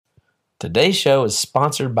Today's show is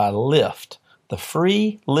sponsored by Lyft. The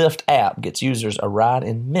free Lyft app gets users a ride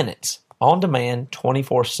in minutes, on demand,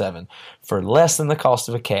 24/7, for less than the cost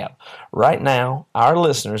of a cab. Right now, our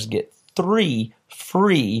listeners get 3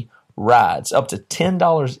 free rides, up to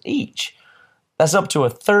 $10 each. That's up to a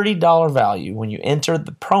 $30 value when you enter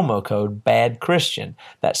the promo code BADCHRISTIAN.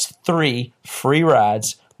 That's 3 free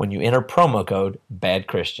rides when you enter promo code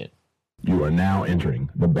BADCHRISTIAN. You are now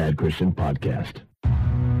entering the Bad Christian Podcast.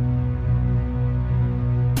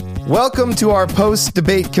 Welcome to our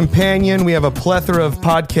post-debate companion. We have a plethora of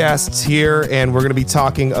podcasts here, and we're going to be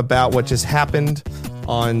talking about what just happened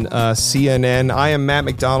on CNN. I am Matt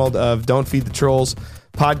McDonald of Don't Feed the Trolls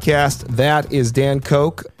podcast. That is Dan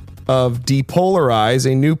Koch of Depolarize,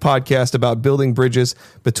 a new podcast about building bridges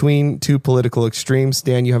between two political extremes.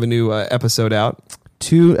 Dan, you have a new episode out.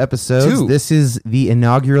 2 episodes. This is the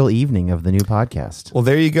inaugural evening of the new podcast. Well,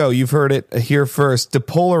 there you go. You've heard it here first.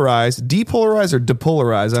 Depolarize or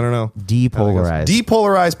depolarize? I don't know. Depolarize.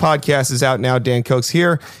 Depolarize podcast is out now. Dan Koch's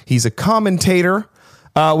here. He's a commentator.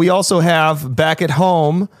 We also have back at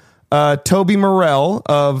home Toby Morrell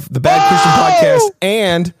of the Bad Christian Podcast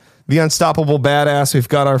and the Unstoppable Badass. We've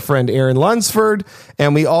got our friend Aaron Lunsford,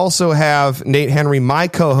 and we also have Nate Henry, my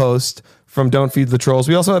co-host from Don't Feed the Trolls.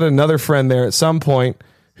 We also had another friend there at some point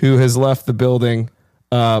who has left the building,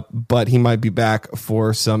 but he might be back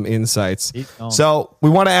for some insights. So we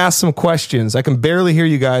want to ask some questions. I can barely hear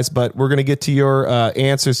you guys, but we're going to get to your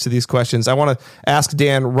answers to these questions. I want to ask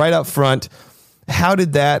Dan right up front, how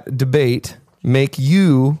did that debate make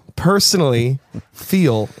you personally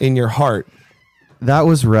feel in your heart? That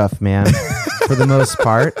was rough, man, for the most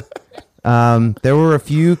part. There were a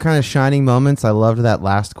few kind of shining moments. I loved that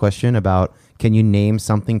last question about, can you name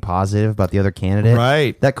something positive about the other candidate?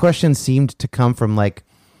 Right. That question seemed to come from like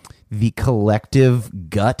the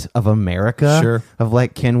collective gut of America. Sure. Of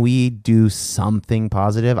like, can we do something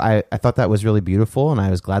positive? I thought that was really beautiful, and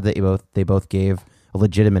I was glad that they both gave a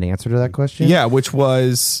legitimate answer to that question. Yeah, which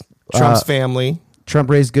was Trump's family.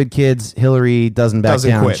 Trump raised good kids. Hillary doesn't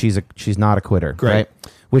down. Quit. She's not a quitter. Great. Right?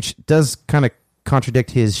 Which does kind of contradict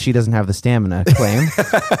his she doesn't have the stamina claim,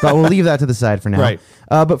 but we'll leave that to the side for now. Right.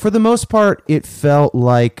 But for the most part, it felt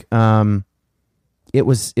like it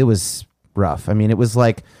was rough. I mean, it was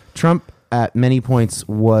like Trump at many points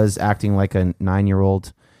was acting like a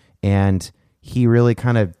 9-year-old, and he really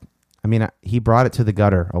kind of, he brought it to the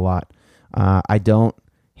gutter a lot. I don't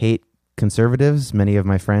hate conservatives. Many of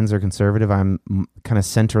my friends are conservative. I'm kind of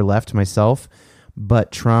center left myself,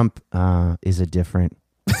 but Trump is a different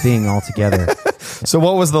thing altogether. So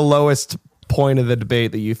what was the lowest point of the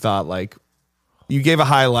debate that you thought, like, you gave a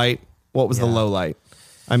highlight? What was the low light?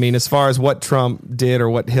 I mean, as far as what Trump did or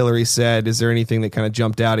what Hillary said, is there anything that kind of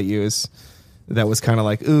jumped out at you that was kind of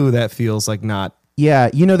like, ooh, that feels like not? Yeah,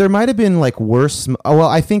 there might have been like worse. Well,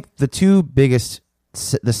 I think the two biggest,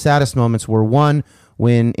 the saddest moments were, one,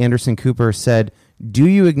 when Anderson Cooper said, do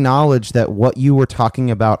you acknowledge that what you were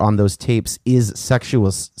talking about on those tapes is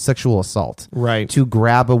sexual assault? Right. To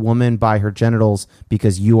grab a woman by her genitals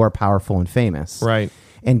because you are powerful and famous. Right.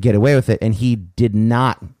 And get away with it. And he did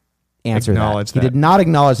not answer that. He did not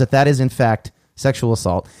acknowledge that is in fact sexual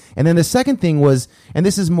assault. And then the second thing was, and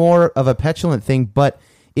this is more of a petulant thing, but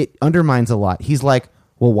it undermines a lot. He's like,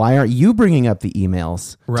 well, why aren't you bringing up the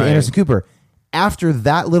emails to Anderson Cooper? After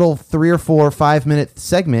that little 3 or 4 or 5 minute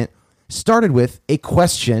segment started with a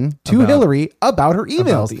question to Hillary about her emails.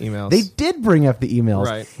 About the emails. They did bring up the emails.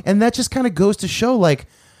 Right. And that just kind of goes to show, like,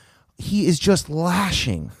 he is just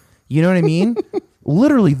lashing. You know what I mean?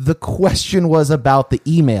 Literally, the question was about the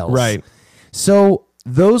emails. Right. So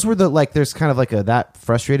those were there's kind of like that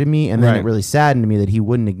frustrated me, and then it really saddened me that he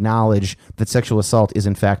wouldn't acknowledge that sexual assault is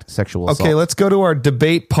in fact sexual assault. Okay, let's go to our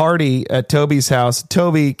debate party at Toby's house.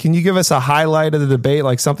 Toby, can you give us a highlight of the debate,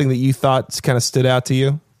 like something that you thought kind of stood out to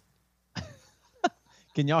you?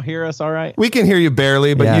 Can y'all hear us all right? We can hear you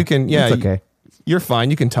barely, but you can, it's okay. You're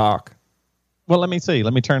fine. You can talk. Well, let me see.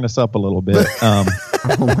 Let me turn this up a little bit. Oh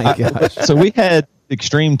my gosh. So we had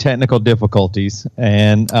extreme technical difficulties,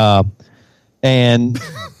 and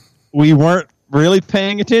we weren't really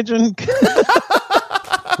paying attention.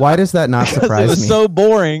 Why does that not surprise me? It was so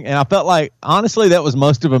boring, and I felt like, honestly, that was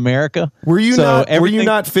most of America. Were you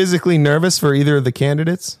not physically nervous for either of the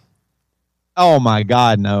candidates? Oh my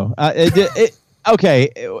God, no. Okay,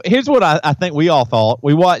 here's what I think we all thought.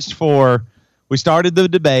 We started the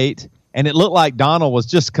debate, and it looked like Donald was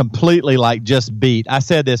just completely just beat. I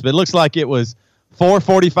said this, but it looks like it was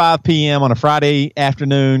 4:45 p.m. on a Friday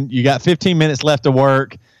afternoon. You got 15 minutes left to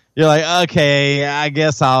work. You're like, okay, I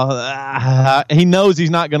guess he knows he's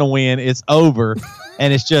not going to win. It's over.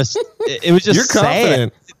 And it's just, it was just You're sad.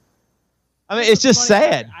 confident. I mean, it's just funny.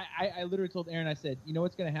 sad. I literally told Aaron, I said, you know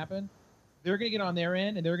what's going to happen? They're going to get on their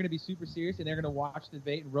end, and they're going to be super serious, and they're going to watch the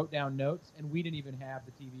debate and wrote down notes, and we didn't even have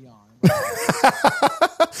the TV on.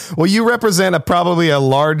 Well, you represent probably a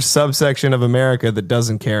large subsection of America that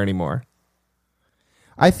doesn't care anymore.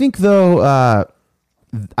 I think, though, I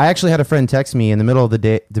actually had a friend text me in the middle of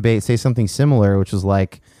the debate say something similar, which was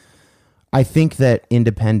like, I think that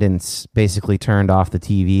independents basically turned off the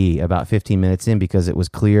TV about 15 minutes in because it was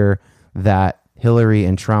clear that Hillary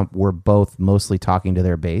and Trump were both mostly talking to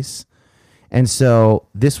their base. And so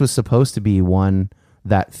this was supposed to be one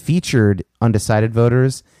that featured undecided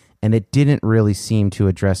voters, and it didn't really seem to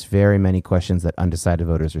address very many questions that undecided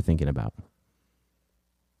voters are thinking about.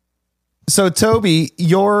 So, Toby,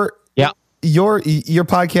 your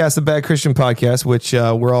podcast, the Bad Christian Podcast, which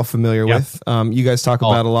we're all familiar with, you guys talk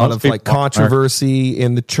about a lot of like controversy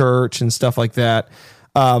in the church and stuff like that.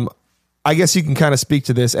 I guess you can kind of speak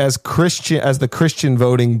to this as the Christian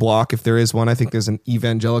voting bloc, if there is one. I think there's an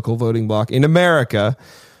evangelical voting bloc in America,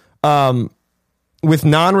 with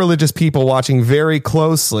non-religious people watching very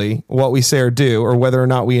closely what we say or do, or whether or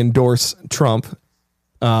not we endorse Trump.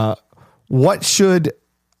 What should,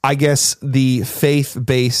 I guess, the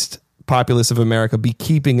faith-based populace of America be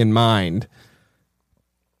keeping in mind?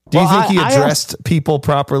 Do you think he addressed people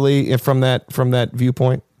properly from that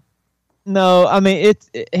viewpoint? No, I mean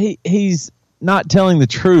he's not telling the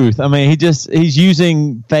truth. I mean he's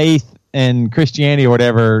using faith and Christianity or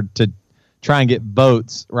whatever to try and get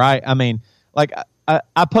votes, right? I mean, like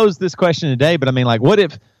I posed this question today, but I mean, like, what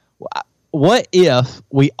if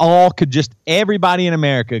we all could just, everybody in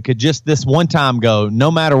America could just this one time go,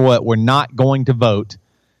 no matter what, we're not going to vote.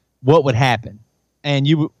 What would happen? And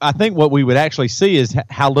I think what we would actually see is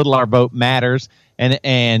how little our vote matters.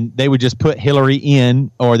 And they would just put Hillary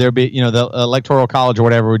in, or there'd be, the Electoral College or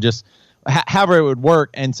whatever would just, however it would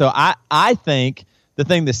work. And so I think the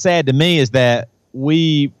thing that's sad to me is that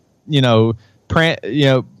we, the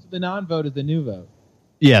non-vote is the new vote.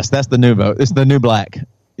 Yes, that's the new vote. It's the new black.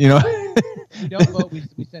 We don't vote.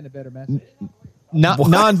 We send a better message.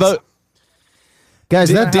 Non-vote.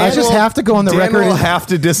 Guys, I just have to go on the record. Dan will have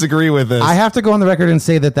to disagree with this. I have to go on the record and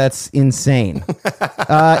say that that's insane.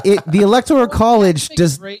 The Electoral College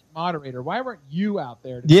does. Great moderator. Why weren't you out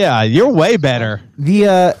there? Yeah, you're way better.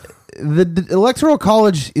 The Electoral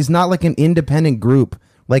College is not like an independent group.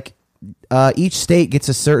 Like each state gets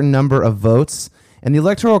a certain number of votes, and the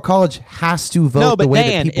Electoral College has to vote the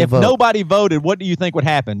way that people vote. If nobody voted, what do you think would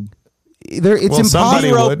happen? It's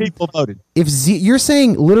impossible. 0 people voted. You're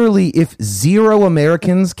saying literally if 0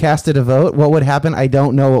 Americans casted a vote, what would happen? I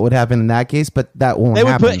don't know what would happen in that case, but that won't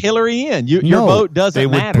happen. They would put Hillary in. Your vote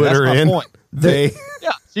doesn't matter. They would put her in. Point.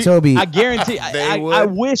 Toby, I guarantee. I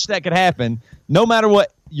wish that could happen. No matter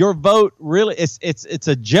what, your vote really it's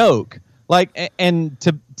a joke. Like, and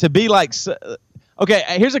to be like, okay.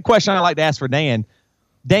 Here's a question I'd like to ask for Dan.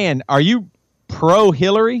 Dan, are you pro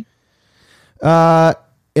Hillary?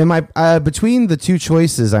 Am I between the two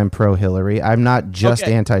choices? I'm pro Hillary. I'm not just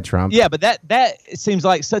anti-Trump. Yeah, but that seems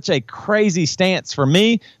like such a crazy stance for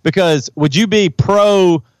me, because would you be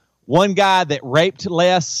pro one guy that raped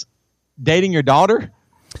less dating your daughter,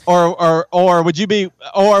 or would you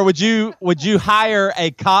hire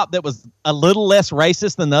a cop that was a little less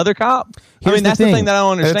racist than the other cop? That's the thing that I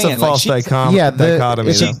don't understand. It's a false dichotomy.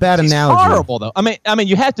 It's a bad analogy. She's horrible, though. I mean,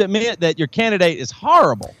 you have to admit that your candidate is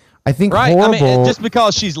horrible. I think right. horrible. I mean, just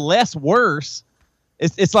because she's less worse,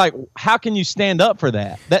 it's like, how can you stand up for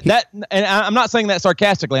that? And I'm not saying that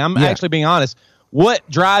sarcastically. I'm actually being honest. What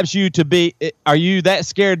drives you to be? Are you that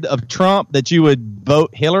scared of Trump that you would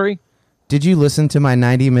vote Hillary? Did you listen to my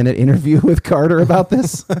 90-minute interview with Carter about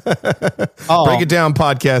this? Break It Down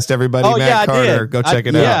podcast, everybody. Matt Carter, go check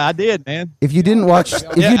it out. Yeah, I did, man. If you didn't watch,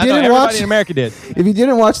 everybody in America did. If you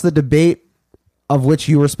didn't watch the debate, of which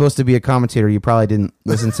you were supposed to be a commentator, you probably didn't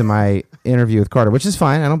listen to my interview with Carter, which is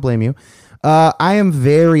fine. I don't blame you. I am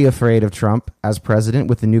very afraid of Trump as president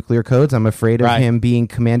with the nuclear codes. I'm afraid of him being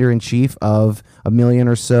commander-in-chief of 1 million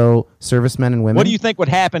or so servicemen and women. What do you think would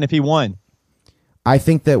happen if he won? I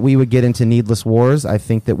think that we would get into needless wars. I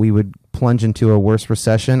think that we would plunge into a worse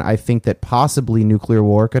recession. I think that possibly nuclear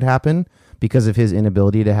war could happen because of his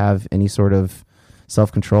inability to have any sort of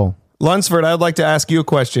self-control. Lunsford, I'd like to ask you a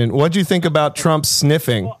question. What do you think about Trump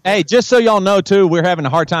sniffing? Hey, just so y'all know, too, we're having a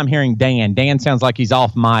hard time hearing Dan. Dan sounds like he's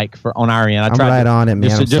off mic on our end. I'm right on it,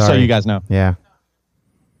 man. Just so you guys know. Yeah.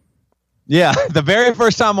 Yeah, the very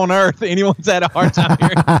first time on Earth anyone's had a hard time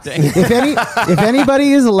hearing Dan. If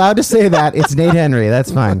anybody is allowed to say that, it's Nate Henry.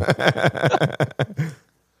 That's fine.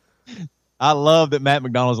 I love that Matt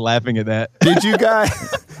McDonald's laughing at that. Did you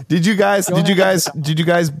guys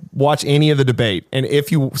watch any of the debate? And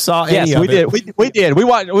if you saw any Yes, of we it, did. We did. We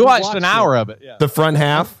watched an hour of it. Yeah. the front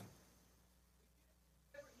half.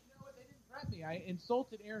 You know what? They didn't prep me. I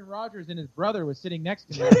insulted Aaron Rodgers, and his brother was sitting next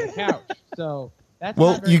to me on the couch. So that's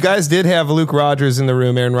Well, not very you guys did have Luke Rogers in the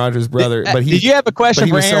room, Aaron Rodgers' brother, but he Did you have a question but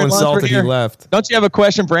he for was so Aaron insulted Lunsford he here? left. Don't you have a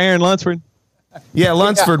question for Aaron Lunsford? Yeah,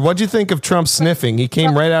 Lunsford, what'd you think of Trump sniffing? He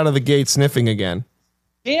came right out of the gate sniffing again.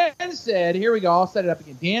 Dan said, here we go, I'll set it up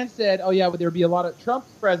again. Dan said, oh, yeah, but there'd be a lot of Trump's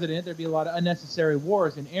president, there'd be a lot of unnecessary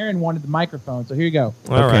wars, and Aaron wanted the microphone, so here you go.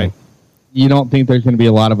 All right. You don't think there's going to be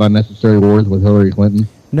a lot of unnecessary wars with Hillary Clinton?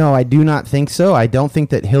 No, I do not think so. I don't think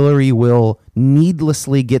that Hillary will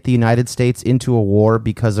needlessly get the United States into a war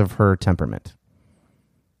because of her temperament.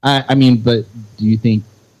 I mean, but do you think...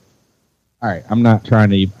 All right, I'm not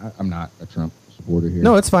a Trump supporter here.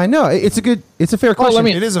 No, it's fine. No, it's a fair question. let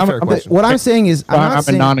me- It is a fair But question. what I'm saying is, I'm not I'm a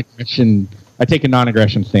saying, non-aggression... I take a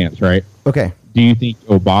non-aggression stance, right? okay. Do you think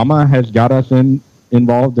Obama has got us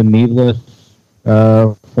involved in needless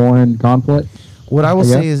foreign conflict? What I will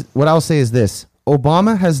Yeah. say is this: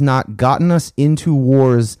 Obama has not gotten us into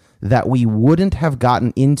wars that we wouldn't have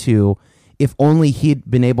gotten into if only he'd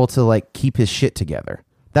been able to like keep his shit together.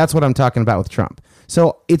 That's what I'm talking about with Trump.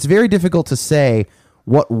 So it's very difficult to say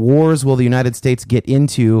what wars will the United States get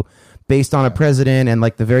into based on a president and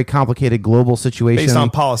like the very complicated global situation. Based on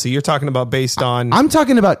policy. You're talking about based on... I'm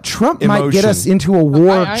talking about Trump might get us Emotion. into a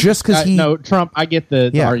war I- just because he. No, Trump... I get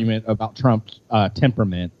the Yeah. argument about Trump's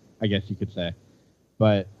temperament, I guess you could say.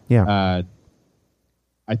 But Yeah.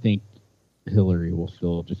 I think Hillary will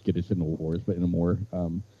still just get us into wars, but in a more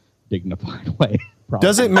dignified way. Probably.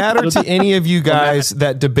 Does it matter to any of you guys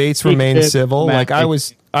that debates remain It- civil? Matt, Like I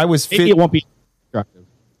was Maybe it won't be constructive.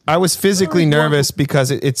 I was physically nervous because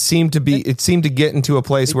it seemed to get into a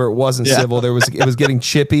place where it wasn't civil. It was getting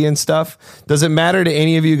chippy and stuff. Does it matter to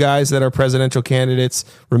any of you guys that are presidential candidates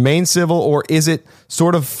remain civil, or is it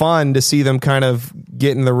sort of fun to see them kind of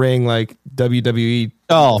get in the ring like WWE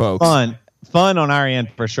folks? Fun on our end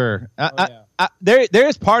for sure. There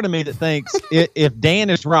is part of me that thinks if Dan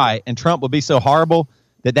is right and Trump would be so horrible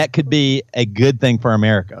that could be a good thing for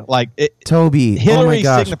America. Like Toby, Hillary oh my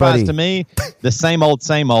gosh, signifies buddy. to me the same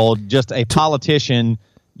old, just a politician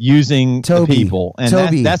using Toby, the people, and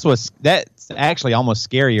Toby. that's actually almost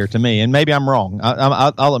scarier to me. And maybe I'm wrong.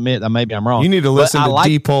 I'll admit that maybe I'm wrong. You need to But listen I to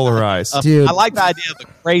like, Depolarize. Dude. I like the idea of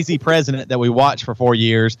a crazy president that we watched for 4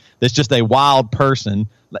 years. That's just a wild person.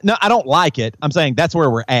 No, I don't like it. I'm saying that's where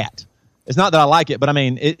we're at. It's not that I like it, but I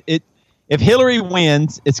mean it. If Hillary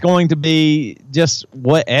wins, it's going to be just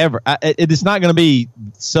whatever. It's not going to be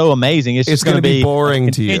so amazing. It's just going to be a boring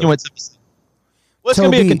to you. continuance of- Well, it's going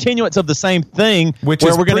to be a Toby. continuance of the same thing, Which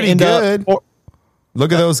where is we're going to pretty end good. up.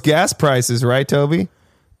 Look at those gas prices, right, Toby?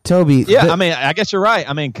 Toby. Yeah, the- I mean, I guess you're right.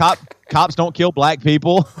 I mean, cops don't kill black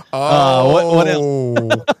people. What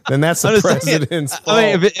else? Then that's the I'm just saying, president's fault.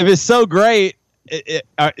 I mean, if it's so great,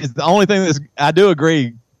 it's the only thing I do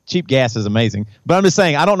agree. Cheap gas is amazing, but I'm just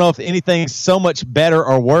saying I don't know if anything's so much better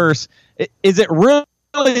or worse. Is it really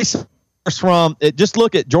worse from? Just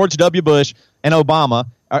look at George W. Bush and Obama.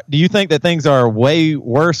 Do you think that things are way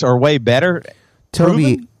worse or way better?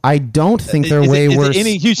 Toby, proven? I don't think they're Is way it worse.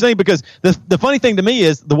 any huge thing? Because the funny thing to me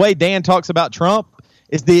is the way Dan talks about Trump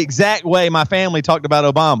is the exact way my family talked about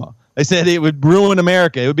Obama. They said it would ruin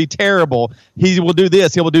America. It would be terrible. He will do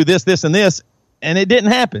this. He will do this, this, and this. And it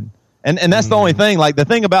didn't happen. And that's the only thing. Like the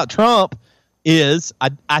thing about Trump is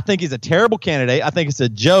I think he's a terrible candidate. I think it's a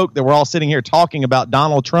joke that we're all sitting here talking about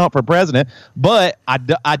Donald Trump for president. But I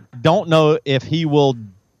don't know if he will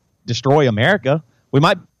destroy America. We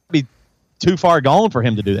might be too far gone for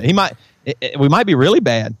him to do that. We might be really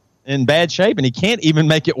in bad shape, and he can't even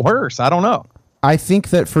make it worse. I don't know. I think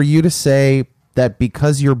that for you to say that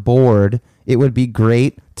because you're bored, it would be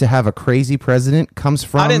great to have a crazy president comes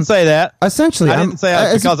from. I didn't say that. Essentially, I didn't say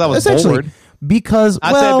that because I was essentially, bored. Because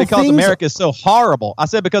I well, said because things- America is so horrible. I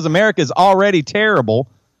said because America is already terrible.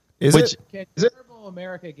 Is which it? Can terrible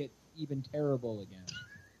America get even terrible again?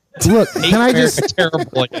 Look, can I just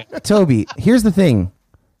terrible again. Toby, here's the thing.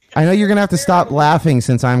 I know you're going to have to stop laughing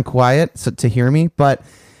since I'm quiet to hear me, but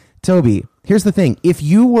Toby, here's the thing. If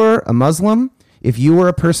you were a Muslim, if you were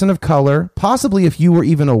a person of color, possibly if you were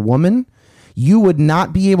even a woman, you would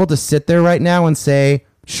not be able to sit there right now and say,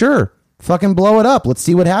 sure, fucking blow it up. Let's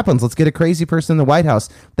see what happens. Let's get a crazy person in the White House.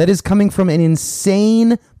 That is coming from an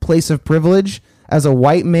insane place of privilege as a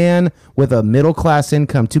white man with a middle-class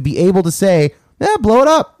income to be able to say, Yeah, blow it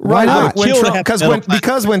up. Why not?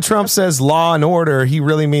 Because when Trump says law and order, he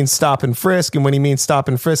really means stop and frisk. And when he means stop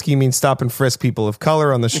and frisk, he means stop and frisk people of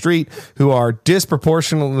color on the street who are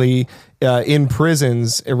disproportionately in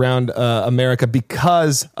prisons around America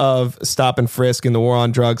because of stop and frisk and the war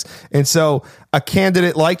on drugs. And so a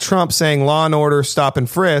candidate like Trump saying law and order, stop and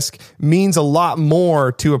frisk means a lot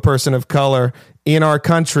more to a person of color in our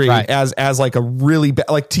country as like a really bad,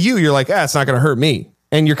 like to you, you're like, it's not going to hurt me.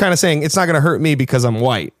 And you're kind of saying it's not going to hurt me because I'm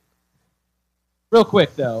white. Real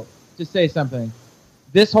quick, though, to say something.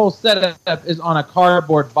 This whole setup is on a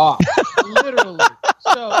cardboard box. Literally.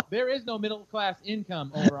 So there is no middle class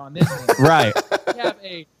income over on this end. Right.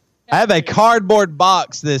 I have a cardboard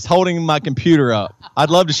box that's holding my computer up. I'd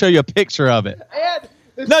love to show you a picture of it.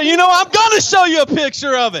 No, I'm going to show you a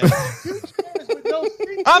picture of it.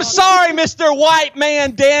 I'm sorry, Mr. White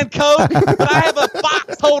Man Dan Coke, but I have a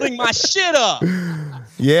box holding my shit up.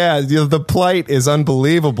 Yeah, the plight is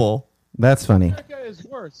unbelievable. That's funny. America is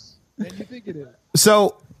worse than you think it is.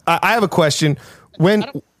 So I have a question.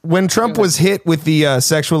 When Trump was hit with the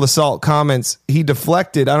sexual assault comments, he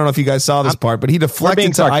deflected. I don't know if you guys saw this part, but he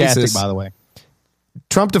deflected to ISIS. By the way,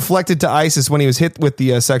 Trump deflected to ISIS when he was hit with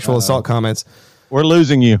the sexual assault comments. We're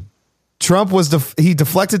losing you. Trump he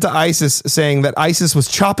deflected to ISIS, saying that ISIS was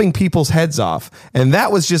chopping people's heads off, and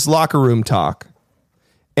that was just locker room talk.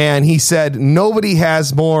 And he said, nobody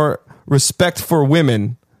has more respect for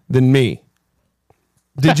women than me.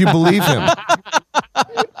 Did you believe him?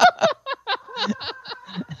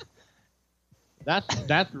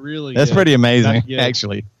 That's really that's good. pretty amazing,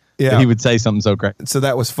 actually. Yeah, that he would say something so crazy. So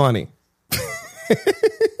that was funny.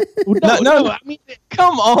 No, I mean,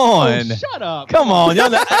 come on. Shut up. Come on.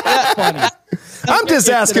 That's funny. I'm just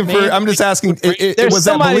asking. Was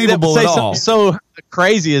that believable at all? So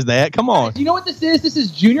crazy as that? Come on. You know what this is? This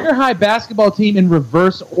is junior high basketball team in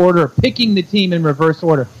reverse order, picking the team in reverse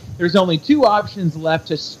order. There's only two options left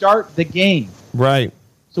to start the game. Right.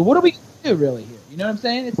 So what do we do really here? You know what I'm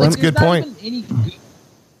saying? It's That's a good point. Even any good to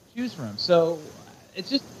choose from. So it's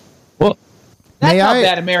just that's how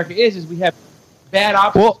bad America is we have bad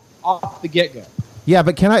options off the get-go. Yeah,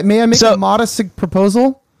 but may I make a modest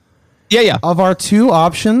proposal? Yeah. Of our two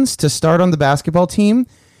options to start on the basketball team,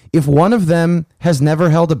 if one of them has never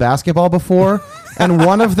held a basketball before and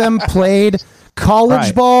one of them played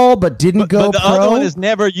college ball but didn't go but the pro. other one has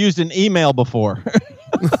never used an email before.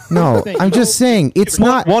 No, I'm just saying it's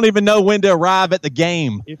not. Won't even know when to arrive at the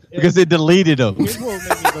game because they deleted them.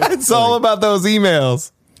 It's all about those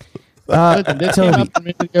emails. Listen, this came up a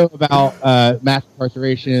minute ago about mass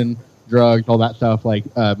incarceration, drugs, all that stuff, like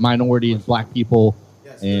minorities, black people,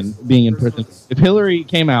 and being in prison. If Hillary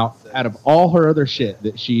came out of all her other shit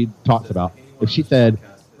that she talks about, if she said,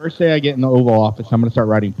 first day I get in the Oval Office, I'm going to start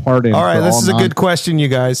writing pardons. All right, this is a good question, you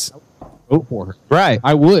guys. Vote for her. Right.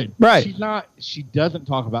 I would. Right. She's not. She doesn't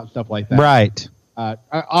talk about stuff like that. Right.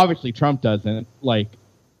 Obviously, Trump doesn't. Like,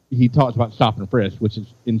 he talks about stop and frisk, which is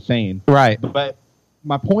insane. Right. But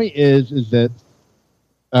my point is that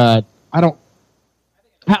I don't.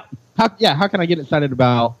 How can I get excited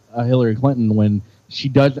about Hillary Clinton when she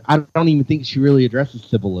does? I don't even think she really addresses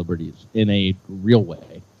civil liberties in a real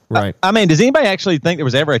way. Right. I mean, does anybody actually think there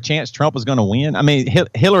was ever a chance Trump was going to win? I mean,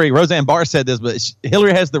 Roseanne Barr said this, but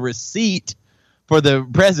Hillary has the receipt for the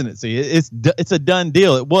presidency. It's a done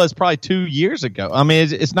deal. It was probably 2 years ago. I mean,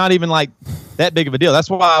 it's not even like that big of a deal. That's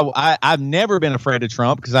why I've never been afraid of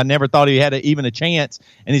Trump, because I never thought he had even a chance,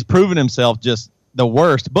 and he's proven himself just the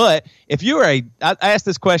worst. But if you're I asked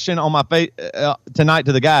this question on my tonight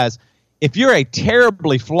to the guys, if you're a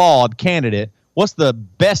terribly flawed candidate, what's the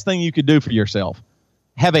best thing you could do for yourself?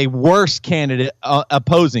 Have a worse candidate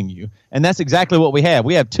opposing you. And that's exactly what we have.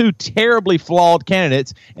 We have two terribly flawed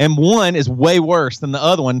candidates, and one is way worse than the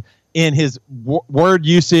other one in his word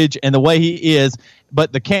usage and the way he is.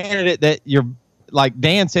 But the candidate that you're, like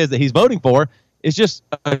Dan says, that he's voting for is just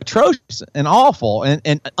atrocious and awful and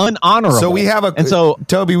unhonorable. So we have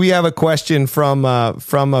Toby, we have a question from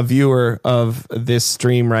a viewer of this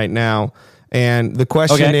stream right now. And the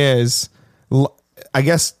question is, I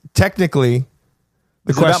guess technically,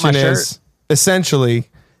 the question is essentially,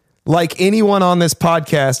 like anyone on this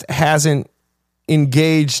podcast hasn't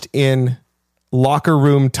engaged in locker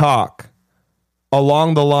room talk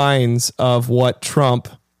along the lines of what Trump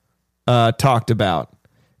talked about.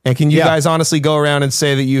 And can you guys honestly go around and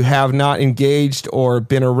say that you have not engaged or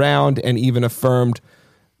been around and even affirmed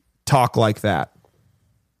talk like that?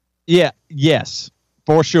 Yeah. Yes.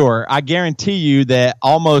 For sure. I guarantee you that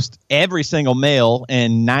almost every single male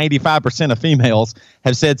and 95% of females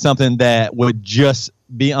have said something that would just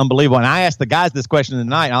be unbelievable. And I asked the guys this question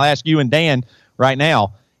tonight, and I'll ask you and Dan right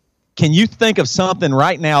now. can you think of something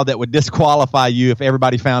right now that would disqualify you if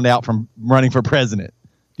everybody found out from running for president?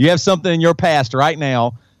 Do you have something in your past right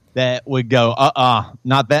now that would go,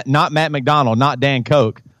 not that, not Matt McDonald, not Dan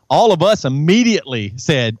Koch? All of us immediately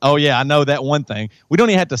said, oh, yeah, I know that one thing. We don't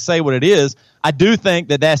even have to say what it is. I do think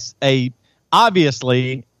that that's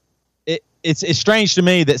obviously, it's strange to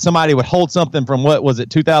me that somebody would hold something from, what was it,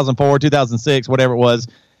 2004, 2006, whatever it was.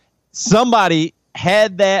 Somebody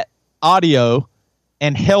had that audio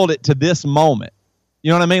and held it to this moment. You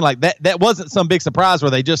know what I mean? Like that wasn't some big surprise where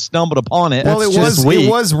they just stumbled upon it. Well, it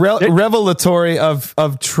was revelatory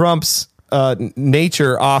of Trump's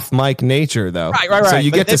nature, off mic nature, though. Right. So you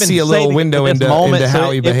get to see a little window into how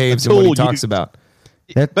he behaves and what he talks about.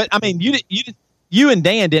 But I mean, you and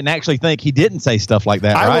Dan didn't actually think he didn't say stuff like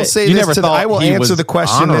that. I will say you this never to thought I will he answer was the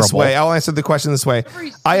question honorable. this way. I'll answer the question this way.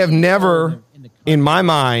 I have never, in my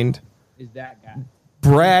mind, Is that guy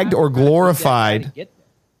bragged or glorified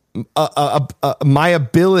my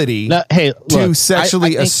ability Hey, to look, sexually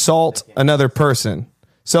I think- assault another person.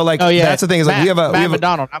 So like, Oh yeah, that's the thing is like Matt, we have a,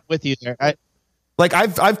 McDonald. I'm with you there. like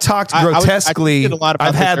I've talked I grotesquely. tweeted a lot about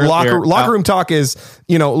I've this had earlier. locker room talk is,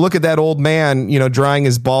 look at that old man, drying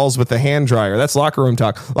his balls with the hand dryer. That's locker room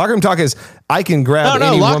talk. Locker room talk is I can grab No,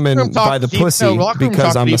 any locker woman room talk by the keeps- pussy no, locker room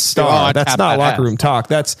because talk I'm a keeps- star. oh, That's tap not that locker ass. room talk.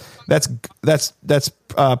 That's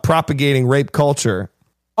propagating rape culture.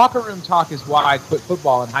 Locker room talk is why I quit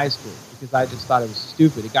football in high school, because I just thought it was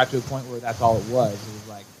stupid. It got to a point where that's all it was. It was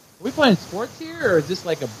like, are we playing sports here, or is this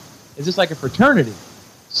like a fraternity?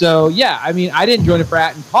 So yeah, I mean, I didn't join a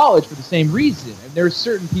frat in college for the same reason. And there's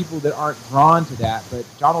certain people that aren't drawn to that, but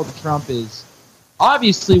Donald Trump is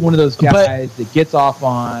obviously one of those guys that gets off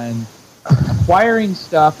on acquiring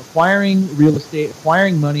stuff, acquiring real estate,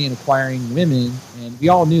 acquiring money, and acquiring women. And we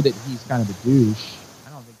all knew that he's kind of a douche.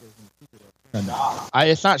 I don't think there's any secret of that.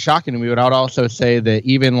 It's not shocking to me, but I would also say that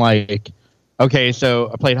even okay,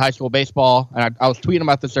 so I played high school baseball, and I was tweeting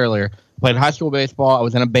about this earlier. Played high school baseball. I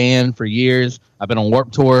was in a band for years. I've been on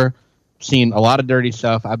Warped Tour, seen a lot of dirty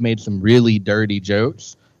stuff. I've made some really dirty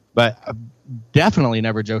jokes, but I've definitely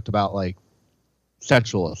never joked about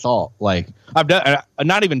sexual assault. I've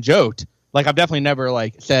not even joked. I've definitely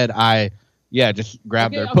never said just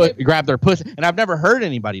grab grab their pussy, and I've never heard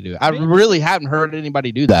anybody do it. I really haven't heard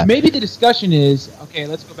anybody do that. Maybe the discussion is, okay,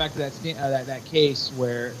 let's go back to that case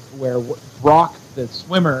where Brock the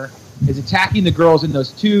swimmer is attacking the girls, and those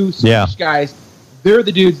two Swedish guys, they're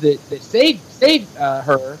the dudes that saved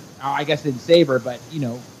her. I guess didn't save her, but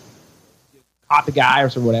caught the guy or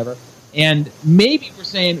whatever. And maybe we're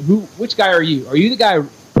saying, which guy are you? Are you the guy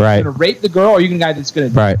going to rape the girl, or are you the guy that's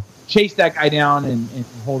going to chase that guy down and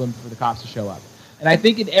hold him for the cops to show up? And I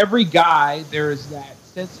think in every guy there is that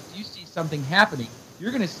sense if you see something happening,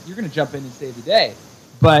 you're gonna jump in and save the day.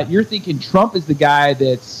 But you're thinking Trump is the guy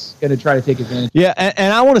that's going to try to take advantage. Yeah,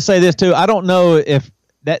 and I want to say this too. I don't know if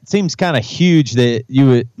that seems kind of huge that you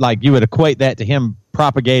would equate that to him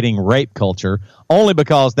propagating rape culture, only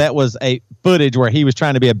because that was a footage where he was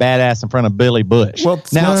trying to be a badass in front of Billy Bush. Well,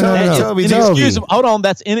 now Toby. Hold on,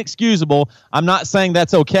 that's inexcusable. I'm not saying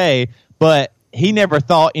that's okay, but he never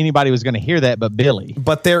thought anybody was going to hear that but Billy.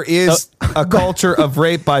 But there is a culture of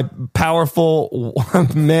rape by powerful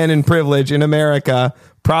men in privilege in America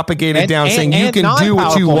propagated down, saying you can do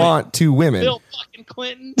what you want to women. Bill fucking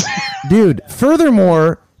Clinton. Dude,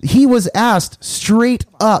 furthermore, he was asked straight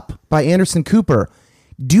up by Anderson Cooper,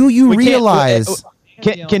 do you realize...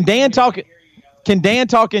 Can Dan talk? Can Dan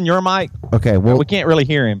talk in your mic? Okay, well... We can't really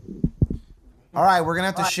hear him. All right, we're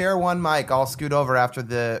going to have to share one mic. I'll scoot over after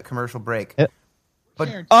the commercial break.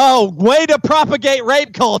 Way to propagate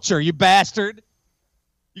rape culture, you bastard.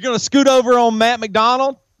 You're going to scoot over on Matt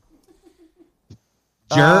McDonald?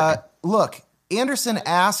 Jerk. Look, Anderson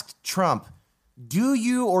asked Trump, do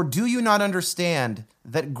you or do you not understand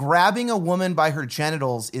that grabbing a woman by her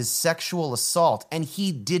genitals is sexual assault? And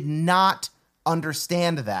he did not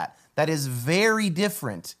understand that. That is very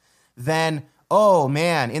different than, oh,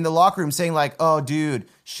 man, in the locker room saying oh, dude,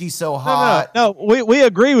 she's so hot. No, we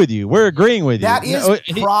agree with you. We're agreeing with you. That is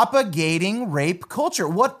propagating rape culture.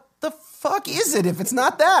 What the fuck is it if it's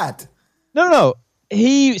not that? No.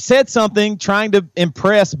 He said something trying to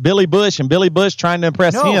impress Billy Bush, and Billy Bush trying to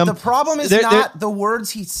impress him. No, the problem is not the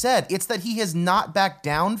words he said. It's that he has not backed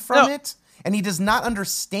down from it, and he does not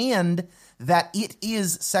understand that it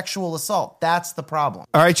is sexual assault. That's the problem.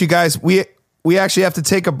 All right, you guys, we actually have to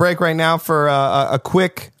take a break right now for a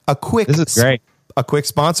quick. This is great. A quick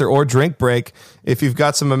sponsor or drink break. If you've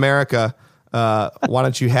got some America, why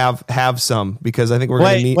don't you have some? Because I think we're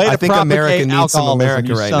going to need. I think America needs some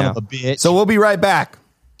America right now. So we'll be right back.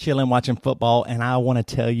 chilling, watching football, and I want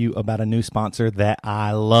to tell you about a new sponsor that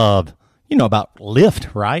I love. You know about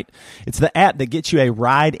Lyft, right? It's the app that gets you a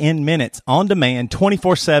ride in minutes, on demand,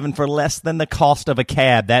 24/7 for less than the cost of a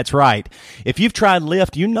cab. That's right. If you've tried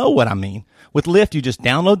Lyft, you know what I mean. With Lyft, you just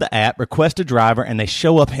download the app, request a driver, and they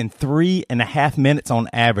show up in 3.5 minutes on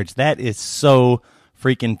average. That is so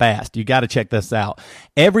freaking fast. You got to check this out.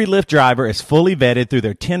 Every Lyft driver is fully vetted through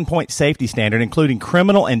their 10-point safety standard, including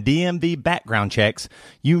criminal and DMV background checks.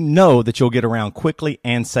 You know that you'll get around quickly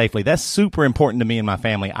and safely. That's super important to me and my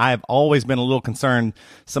family. I have always been a little concerned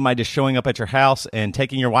somebody just showing up at your house and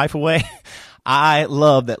taking your wife away. I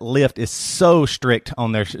love that Lyft is so strict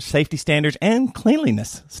on their safety standards and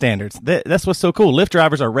cleanliness standards. That's what's so cool. Lyft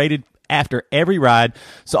drivers are rated after every ride,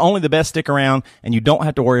 so only the best stick around, and you don't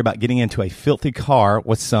have to worry about getting into a filthy car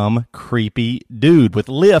with some creepy dude. With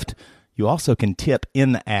Lyft, you also can tip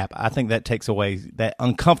in the app. I think that takes away that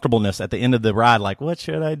uncomfortableness at the end of the ride. Like, what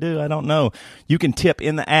should I do? I don't know. You can tip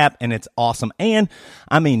in the app, and it's awesome. And,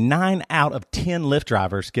 9 out of 10 Lyft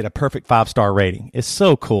drivers get a perfect 5-star rating. It's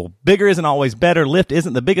so cool. Bigger isn't always better. Lyft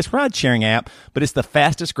isn't the biggest ride-sharing app, but it's the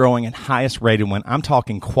fastest growing and highest rated one. I'm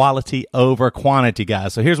talking quality over quantity,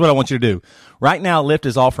 guys. So here's what I want you to do. Right now, Lyft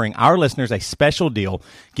is offering our listeners a special deal.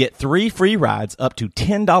 Get 3 free rides up to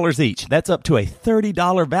 $10 each. That's up to a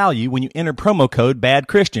 $30 value when you enter promo code Bad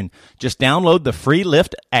Christian. Just download the free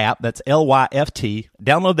Lyft app. That's LYFT.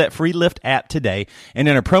 Download that free Lyft app today and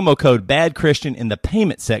enter promo code Bad Christian in the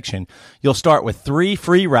payment section. You'll start with 3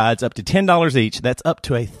 free rides up to $10 each. That's up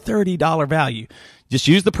to a $30 value. Just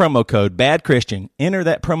use the promo code Bad Christian. Enter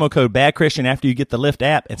that promo code Bad Christian after you get the Lyft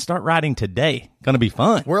app and start riding today. Going to be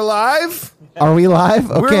fun. We're live? Are we live?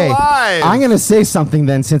 Okay. We're live. I'm going to say something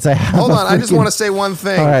then since I have. Hold on. I just want to say one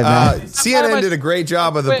thing. All right, man. CNN did a great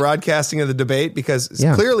job of the broadcasting of the debate because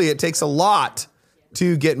clearly it takes a lot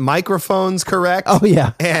to get microphones correct. Oh,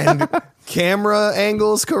 yeah. And camera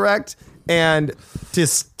angles correct. And to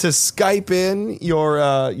Skype in your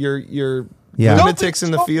lunatics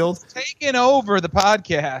in the field. Taking over the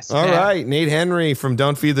podcast. All right. Nate Henry from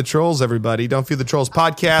Don't Feed the Trolls, everybody. Don't Feed the Trolls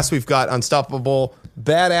podcast. We've got Unstoppable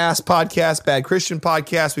Badass podcast, Bad Christian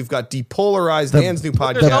podcast. We've got Depolarized Dan's new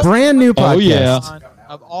podcast. The brand new podcast.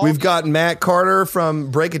 Oh, yeah. We've got Matt Carter from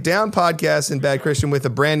Break It Down podcast and Bad Christian with a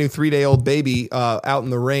brand new 3-day-old baby out in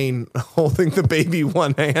the rain holding the baby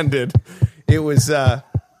one-handed. It was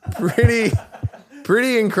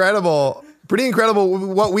pretty incredible. Pretty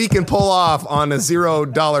incredible what we can pull off on a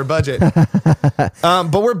 $0 budget.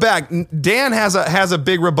 But we're back. Dan has a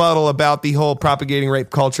big rebuttal about the whole propagating rape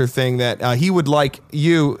culture thing that he would like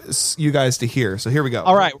you guys to hear. So here we go.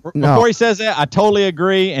 All right. Before he says that, I totally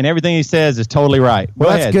agree, and everything he says is totally right. Well,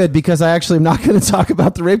 that's good because I actually am not going to talk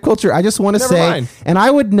about the rape culture. I just want to say, and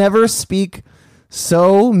I would never speak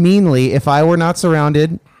so meanly if I were not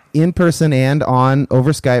surrounded in person and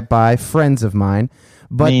over Skype by friends of mine.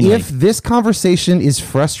 But if this conversation is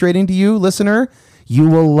frustrating to you, listener, you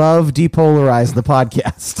will love Depolarize the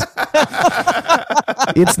podcast.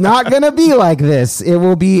 It's not going to be like this. It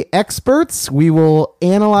will be experts. We will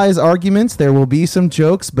analyze arguments. There will be some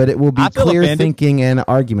jokes, but it will be clear thinking and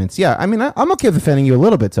arguments. Yeah, I'm okay with offending you a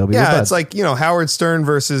little bit, Toby. Yeah, it's like, Howard Stern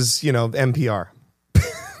versus, NPR.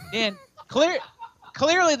 And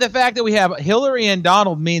clearly the fact that we have Hillary and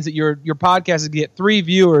Donald means that your podcast is get 3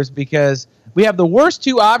 viewers because we have the worst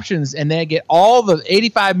 2 options and they get all the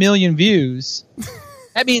 85 million views.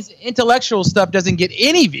 That means intellectual stuff doesn't get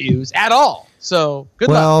any views at all. So good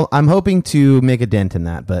luck. Well, I'm hoping to make a dent in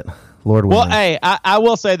that, but Lord willing. Well, hey, I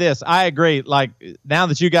will say this. I agree. Like, now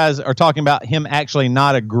that you guys are talking about him actually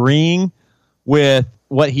not agreeing with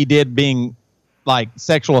what he did being like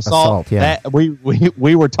sexual assault, yeah. That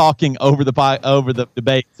we were talking over the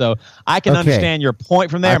debate. So I can understand your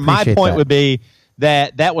point from there. My point would be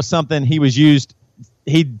that was something he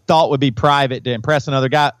thought would be private to impress another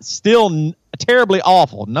guy. Still terribly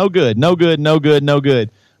awful. No good.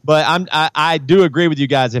 But I do agree with you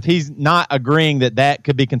guys. If he's not agreeing that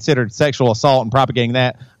could be considered sexual assault and propagating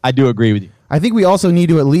that, I do agree with you. I think we also need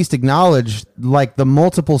to at least acknowledge like the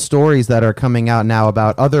multiple stories that are coming out now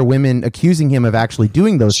about other women accusing him of actually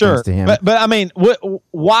doing those things to him. But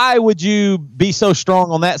why would you be so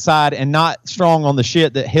strong on that side and not strong on the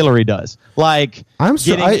shit that Hillary does? Like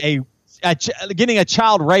getting a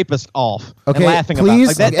child rapist off and laughing about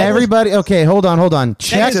it. Like everybody. Okay, hold on.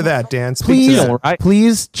 Check to that, Dan.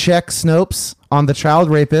 Please check Snopes on the child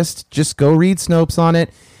rapist. Just go read Snopes on it.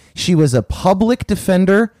 She was a public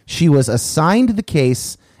defender. She was assigned the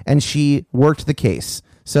case, and she worked the case.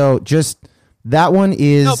 So just that one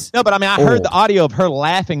is no. But I heard the audio of her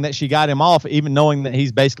laughing that she got him off, even knowing that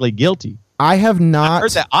he's basically guilty. I have not I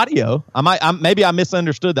heard that audio. Maybe I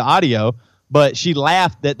misunderstood the audio, but she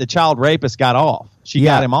laughed that the child rapist got off. She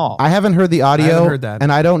got him off. I haven't heard the audio, I haven't heard that.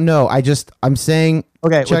 and I don't know. I'm saying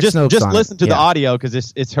Okay, check well, Snopes just on listen it. to the Yeah. audio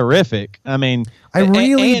because it's horrific. I mean, I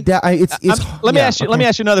really and let me yeah, ask you. okay. Let me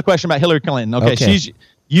ask you another question about Hillary Clinton. Okay,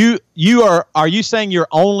 Okay. are you saying you're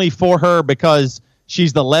only for her because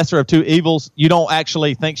she's the lesser of two evils? You don't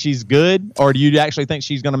actually think she's good, or do you actually think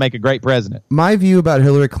she's going to make a great president? My view about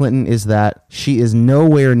Hillary Clinton is that she is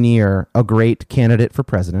nowhere near a great candidate for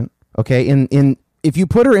president. Okay, in if you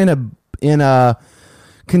put her in a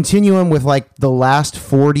continuum with like the last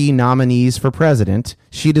 40 nominees for president,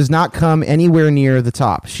 she does not come anywhere near the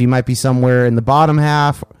top. She might be somewhere in the bottom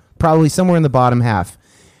half, probably somewhere in the bottom half.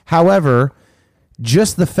 However,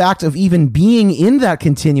 just the fact of even being in that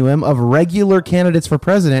continuum of regular candidates for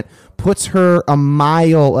president puts her a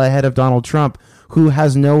mile ahead of Donald Trump, who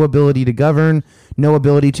has no ability to govern, no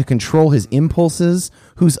ability to control his impulses,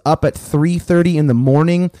 who's up at 3:30 in the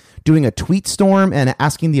morning doing a tweet storm and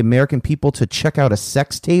asking the American people to check out a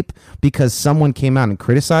sex tape because someone came out and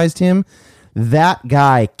criticized him. That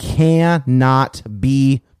guy cannot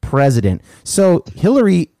be president. So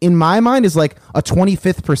Hillary, in my mind, is like a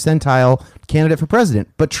 25th percentile candidate for president,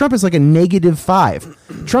 but Trump is like a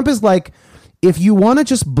 -5. Trump is like, if you want to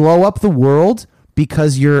just blow up the world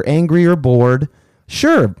because you're angry or bored,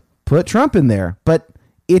 sure, put Trump in there, but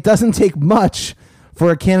it doesn't take much for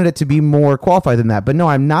a candidate to be more qualified than that. But no,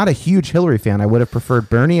 I'm not a huge Hillary fan. I would have preferred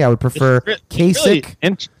Bernie. I would prefer Kasich.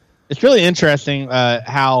 It's really interesting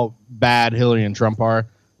how bad Hillary and Trump are,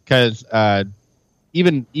 because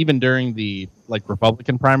even during the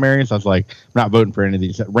Republican primaries, I was like, I'm not voting for any of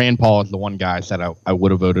these. Rand Paul is the one guy I said I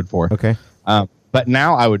would have voted for. Okay. But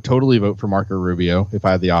now I would totally vote for Marco Rubio if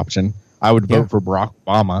I had the option. I would vote for Barack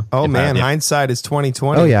Obama. Oh man, hindsight is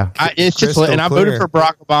 20/20. Oh yeah, it's just, and I voted for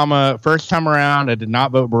Barack Obama first time around. I did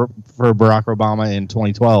not vote for Barack Obama in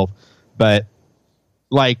 2012, but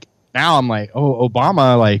now I'm like, oh,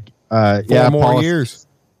 Obama, 4 more years.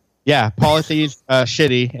 Yeah, policies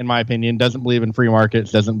shitty in my opinion. Doesn't believe in free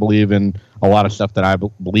markets. Doesn't believe in a lot of stuff that I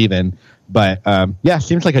believe in. But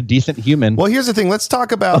seems like a decent human. Well, here's the thing. Let's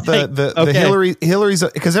talk about the Hillary's,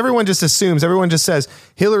 because everyone just says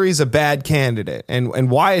Hillary's a bad candidate. And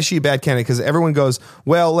why is she a bad candidate? Because everyone goes,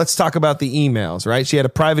 well, let's talk about the emails, right? She had a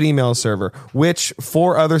private email server, which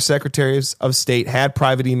 4 other secretaries of state had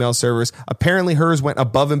private email servers. Apparently hers went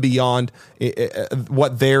above and beyond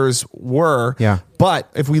what theirs were. Yeah. But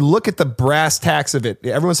if we look at the brass tacks of it,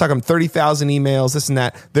 everyone's talking 30,000 emails, this and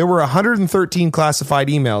that. There were 113 classified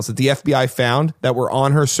emails that the FBI found that were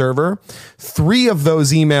on her server. 3 of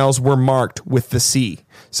those emails were marked with the C.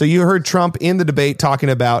 So you heard Trump in the debate talking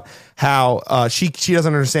about how she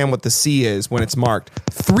doesn't understand what the C is when it's marked.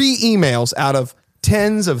 3 emails out of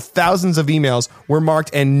tens of thousands of emails were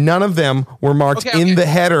marked, and none of them were marked in the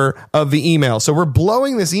header of the email. So we're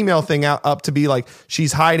blowing this email thing up to be like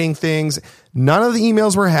she's hiding things. None of the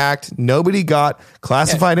emails were hacked. Nobody got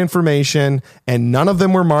classified information, and none of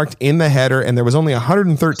them were marked in the header. And there was only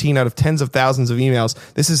 113 out of tens of thousands of emails.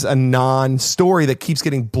 This is a non-story that keeps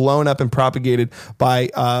getting blown up and propagated by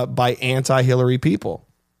anti-Hillary people.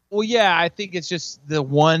 Well, yeah, I think it's just the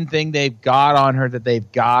one thing they've got on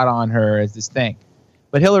her is this thing.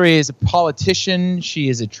 But Hillary is a politician. She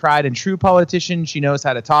is a tried and true politician. She knows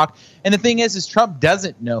how to talk. And the thing is Trump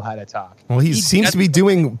doesn't know how to talk. Well, he seems to be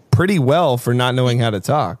doing pretty well for not knowing how to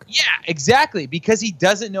talk. Yeah, exactly. Because he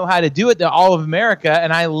doesn't know how to do it to all of America.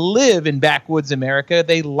 And I live in backwoods America.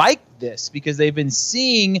 They like this because they've been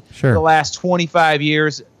seeing the last 25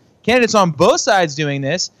 years candidates on both sides doing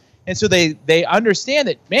this. And so they understand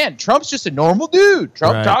that, man, Trump's just a normal dude.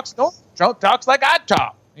 Trump talks normal. Trump talks like I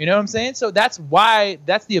talk. You know what I'm saying? So that's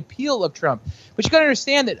the appeal of Trump. But you got to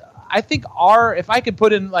understand that I think if I could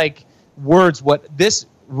put in words what this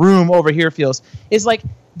room over here feels, is like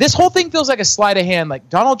this whole thing feels like a sleight of hand. Like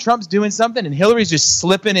Donald Trump's doing something and Hillary's just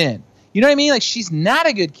slipping in. You know what I mean? Like she's not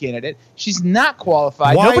a good candidate. She's not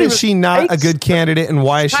qualified. Why is she not a good candidate, and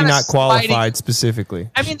why is she not qualified specifically?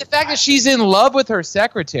 I mean, the fact that she's in love with her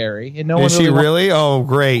secretary and no one is she really? Oh,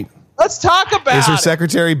 great. Let's talk about Is her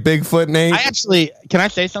secretary Bigfoot Nate? Can I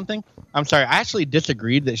say something? I'm sorry. I actually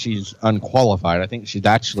disagreed that she's unqualified. I think she's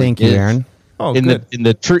actually Thank you, Aaron. Oh, in good.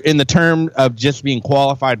 the term of just being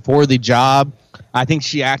qualified for the job. I think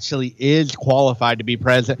she actually is qualified to be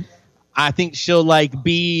president. I think she'll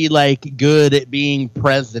be good at being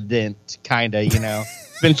president, kind of,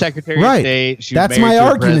 Been Secretary of State. She was That's married my to a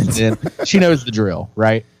argument. president. She knows the drill,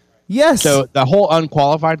 right? Yes. So the whole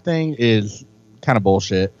unqualified thing is kind of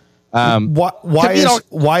bullshit.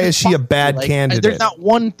 Why is she a bad candidate? There's not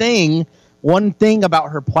one thing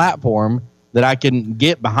about her platform that I can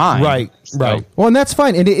get behind. Right. Well, and that's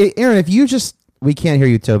fine. And Aaron, if you just, we can't hear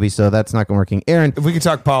you, Toby, so that's not working. Aaron, If we could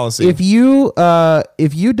talk policy. if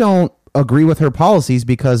you don't agree with her policies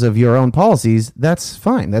because of your own policies, that's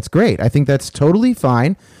fine. That's great. I think that's totally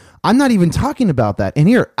fine. I'm not even talking about that. And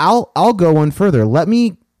here, I'll go one further. Let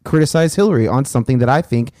me criticize Hillary on something that I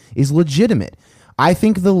think is legitimate. I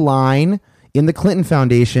think the line in the Clinton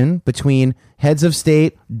Foundation between heads of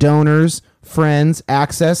state, donors, friends,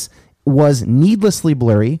 access was needlessly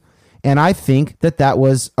blurry. And I think that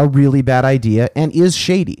was a really bad idea and is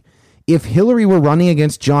shady. If Hillary were running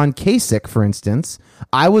against John Kasich, for instance,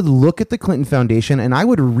 I would look at the Clinton Foundation and I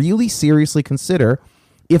would really seriously consider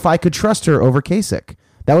if I could trust her over Kasich.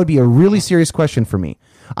 That would be a really serious question for me.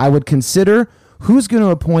 I would consider who's going to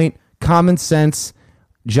appoint common sense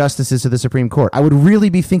justices to the Supreme Court. I would really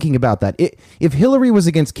be thinking about that. If Hillary was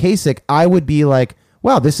against Kasich, I would be like,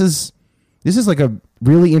 wow, this is like a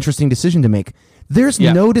really interesting decision to make. There's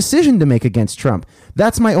no decision to make against Trump.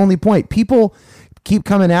 That's my only point. People keep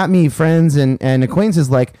coming at me, friends and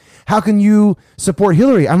acquaintances, like, how can you support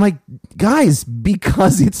Hillary? I'm like, guys,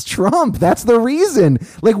 because it's Trump. That's the reason.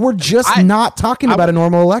 Like, we're just not talking about a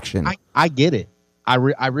normal election. I get it. I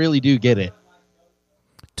really do get it.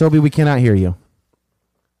 Toby, we cannot hear you.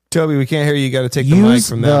 Toby, we can't hear you. You got to take the mic Use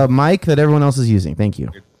from the them. mic that everyone else is using. Thank you.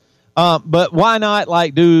 But why not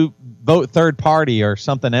like do vote third party or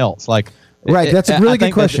something else? Like, right, that's a really I good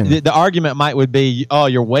think question. The argument would be, oh,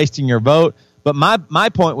 you're wasting your vote. But my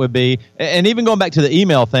point would be, and even going back to the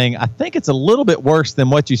email thing, I think it's a little bit worse than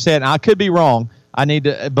what you said. And I could be wrong.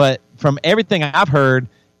 But from everything I've heard,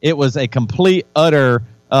 it was a complete, utter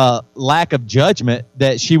lack of judgment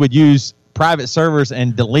that she would use private servers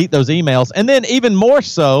and delete those emails. And then even more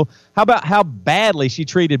so, how about how badly she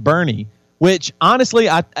treated Bernie? Which honestly,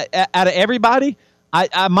 out of everybody,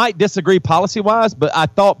 I might disagree policy-wise, but I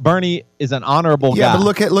thought Bernie is an honorable guy. Yeah,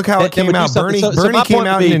 but look how it came out. Bernie came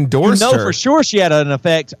out and endorsed her. For sure she had an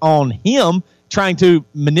effect on him trying to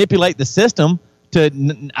manipulate the system to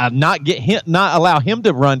not allow him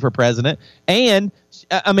to run for president. And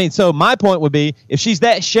I mean, so my point would be, if she's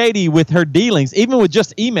that shady with her dealings, even with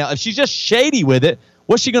just email, if she's just shady with it,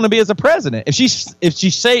 what's she going to be as a president? If she's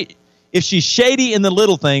shady in the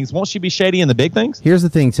little things, won't she be shady in the big things? Here's the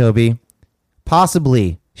thing, Toby.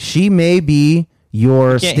 Possibly, she may be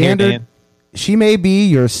your standard. She may be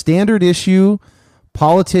your standard issue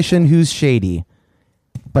politician who's shady,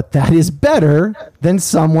 but that is better than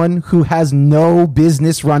someone who has no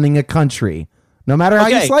business running a country, no matter how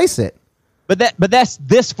you slice it. But that's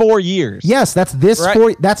this 4 years. Yes, that's this right?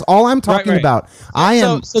 4. That's all I'm talking about.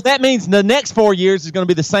 So that means the next 4 years is going to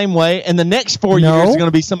be the same way, and the next 4 years is going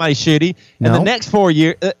to be somebody shitty, and the next 4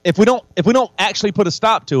 years, if we don't actually put a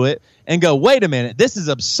stop to it and go, wait a minute, this is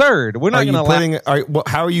absurd. We're not going to allow.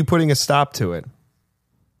 How are you putting a stop to it?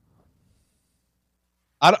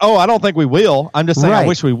 I don't think we will. I'm just saying I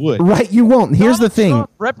wish we would. Right, you won't. Here's the thing.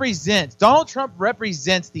 Donald Trump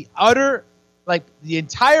represents the utter, like the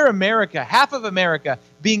entire America, half of America,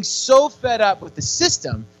 being so fed up with the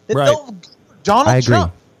system that Donald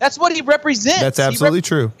Trump. That's what he represents. That's absolutely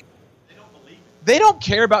true. They don't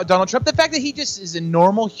care about Donald Trump. The fact that he just is a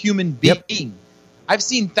normal human being. Yep. I've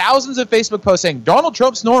seen thousands of Facebook posts saying Donald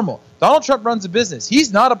Trump's normal. Donald Trump runs a business.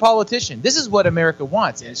 He's not a politician. This is what America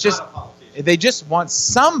wants. And it's just they just want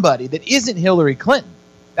somebody that isn't Hillary Clinton.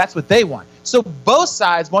 That's what they want. So both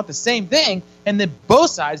sides want the same thing, and then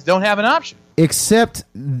both sides don't have an option. Except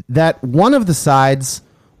that one of the sides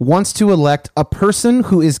wants to elect a person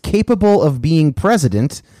who is capable of being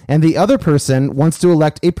president, and the other person wants to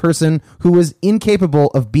elect a person who is incapable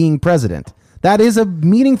of being president. That is a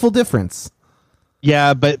meaningful difference.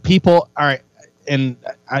 Yeah, but people are, and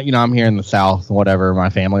I'm here in the South, whatever,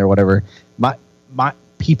 my family or whatever. My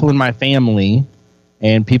people in my family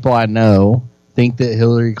and people I know think that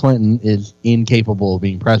Hillary Clinton is incapable of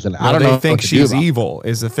being president. I don't know. They think she's evil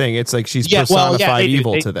is the thing. It's like she's personified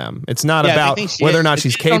evil to them. It's not about whether or not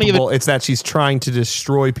she's capable. It's that she's trying to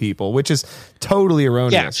destroy people, which is totally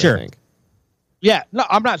erroneous. Yeah, sure. I think. Yeah, no,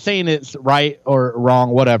 I'm not saying it's right or wrong,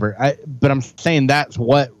 whatever. But I'm saying that's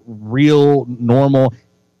what real, normal,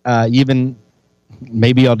 even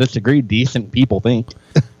maybe I'll disagree, decent people think.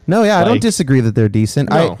 No, yeah, I don't disagree that they're decent.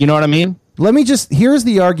 No. You know what I mean? Let me here's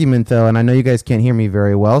the argument, though, and I know you guys can't hear me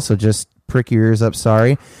very well, so just prick your ears up,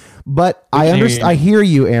 sorry. But I understand. I hear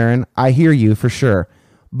you, Aaron. I hear you for sure.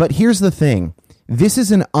 But here's the thing. This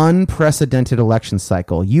is an unprecedented election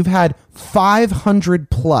cycle. You've had 500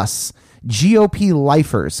 plus GOP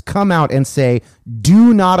lifers come out and say,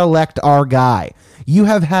 do not elect our guy. You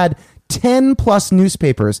have had 10 plus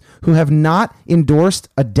newspapers who have not endorsed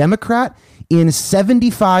a Democrat in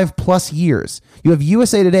 75 plus years. You have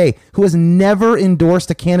USA Today, who has never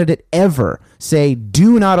endorsed a candidate ever, say,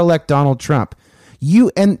 do not elect Donald Trump.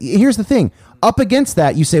 And here's the thing. Up against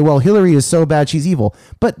that, you say, well, Hillary is so bad, she's evil.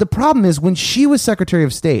 But the problem is, when she was Secretary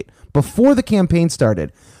of State, before the campaign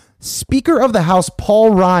started, Speaker of the House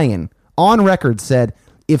Paul Ryan, on record, said,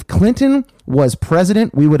 if Clinton was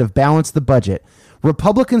president, we would have balanced the budget.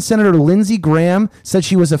 Republican Senator Lindsey Graham said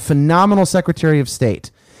she was a phenomenal Secretary of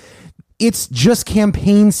State. It's just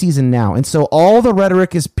campaign season now, and so all the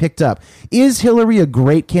rhetoric is picked up. Is Hillary a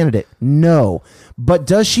great candidate? No. But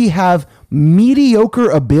does she have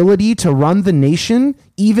mediocre ability to run the nation,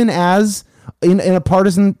 even as in a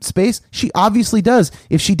partisan space? She obviously does.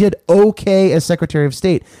 If she did okay as Secretary of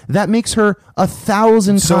State, that makes her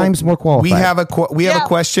 1,000 times more qualified. We have a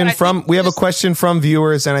question from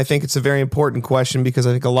viewers, and I think it's a very important question because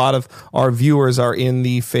I think a lot of our viewers are in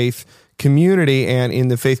the faith community, and in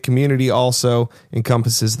the faith community also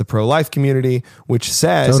encompasses the pro-life community, which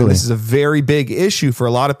says, and this is a very big issue for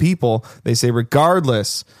a lot of people, they say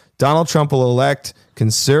regardless, Donald Trump will elect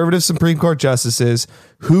conservative Supreme Court justices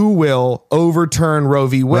who will overturn Roe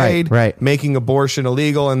v. Wade, making abortion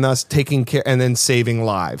illegal and thus taking care and then saving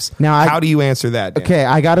lives. Now, how do you answer that, Dan? Okay,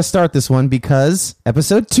 I got to start this one because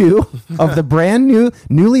episode 2 of the brand new,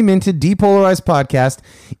 newly minted Depolarized podcast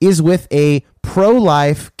is with a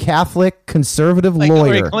pro-life Catholic conservative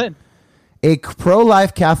lawyer. A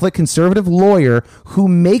pro-life Catholic conservative lawyer who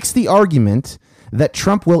makes the argument that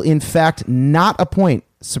Trump will in fact not appoint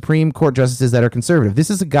Supreme Court justices that are conservative.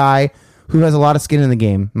 This is a guy who has a lot of skin in the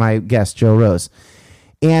game, my guest, Joe Rose.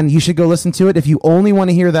 And you should go listen to it. If you only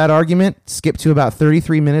want to hear that argument, skip to about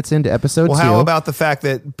 33 minutes into episode 2. Well, how about the fact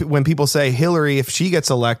that when people say Hillary, if she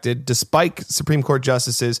gets elected, despite Supreme Court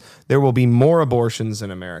justices, there will be more abortions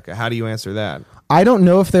in America? How do you answer that? I don't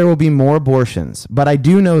know if there will be more abortions, but I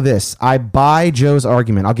do know this. I buy Joe's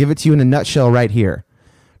argument. I'll give it to you in a nutshell right here.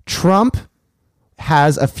 Trump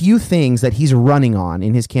has a few things that he's running on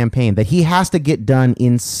in his campaign that he has to get done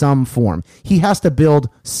in some form. He has to build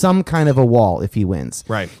some kind of a wall if he wins.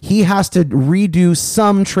 Right. He has to redo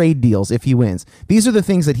some trade deals if he wins. These are the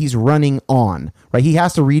things that he's running on, right? He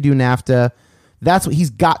has to redo NAFTA. That's what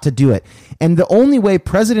he's got to do it. And the only way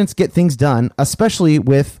presidents get things done, especially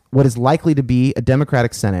with what is likely to be a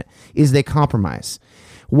Democratic Senate, is they compromise.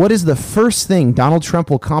 What is the first thing Donald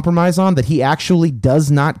Trump will compromise on that he actually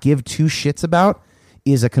does not give two shits about?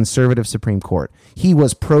 Is a conservative Supreme Court. He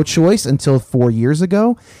was pro-choice until 4 years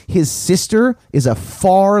ago. His sister is a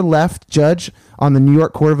far left judge on the New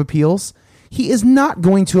York Court of Appeals. He is not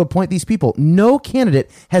going to appoint these people. No candidate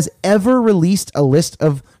has ever released a list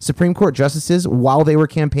of Supreme Court justices while they were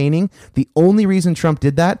campaigning. The only reason Trump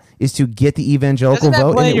did that is to get the evangelical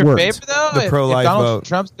vote, and it worked. Favor, though? The pro-life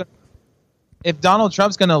vote. If Donald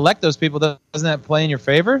Trump's going to elect those people, doesn't that play in your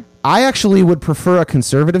favor? I actually would prefer a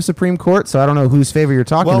conservative Supreme Court, so I don't know whose favor you're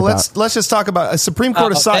talking about. Well, let's just talk about a Supreme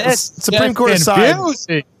Court aside. Supreme Court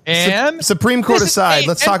aside. And Supreme Court aside,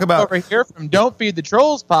 let's talk about over here from Don't Feed the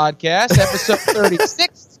Trolls podcast, episode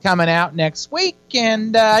 36 is coming out next week,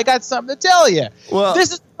 and I got something to tell you. Well,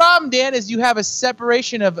 this is the problem, Dan, is you have a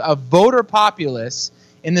separation of a voter populace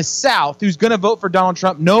in the South who's going to vote for Donald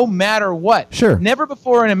Trump no matter what. Sure. Never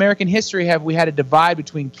before in American history have we had a divide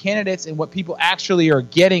between candidates and what people actually are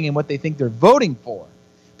getting and what they think they're voting for.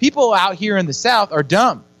 People out here in the South are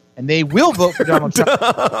dumb, and they will vote for Donald Trump.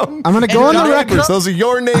 I'm going to go on the record. Those are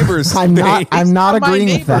your neighbors. I'm not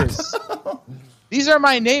agreeing with that. These are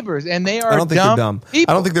my neighbors, and they are I don't think they're dumb.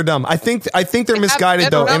 People. I don't think they're dumb. I think they're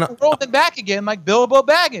misguided though. And rolling back again like Bilbo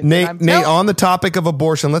Baggins. Nate, on the topic of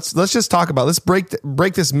abortion, let's just talk about. Let's break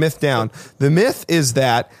this myth down. The myth is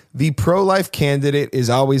that the pro-life candidate is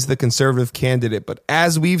always the conservative candidate, but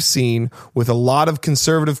as we've seen with a lot of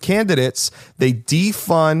conservative candidates, they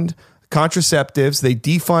defund contraceptives, they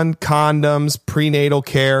defund condoms, prenatal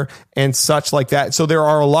care, and such like that. So there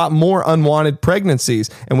are a lot more unwanted pregnancies.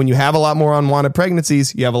 And when you have a lot more unwanted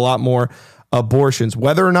pregnancies, you have a lot more abortions.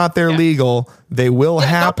 Whether or not they're legal, they will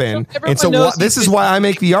happen. And so this is why I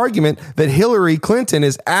make the argument that Hillary Clinton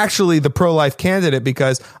is actually the pro-life candidate,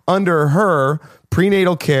 because under her,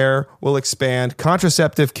 prenatal care will expand,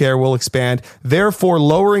 contraceptive care will expand, therefore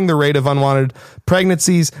lowering the rate of unwanted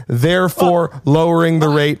pregnancies, therefore lowering the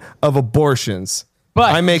rate of abortions.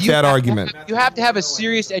 But I make that argument. You have to have a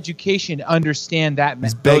serious education to understand that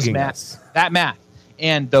math. That math.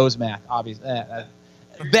 And those math, obviously.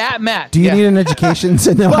 That math. Do you need an education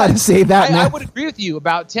to know how to say that math? I would agree with you.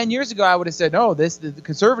 About 10 years ago, I would have said, no, the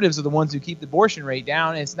conservatives are the ones who keep the abortion rate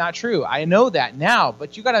down. And it's not true. I know that now.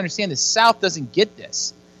 But you got to understand the South doesn't get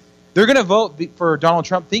this. they're going to vote for Donald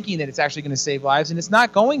Trump thinking that it's actually going to save lives, and it's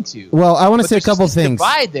not going to. Well, I want to But say a there's just couple this things.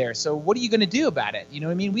 divide there. So what are you going to do about it? You know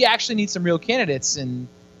what I mean? We actually need some real candidates, and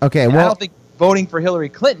Okay, I well, don't think voting for Hillary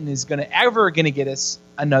Clinton is going to get us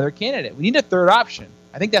another candidate. We need a third option.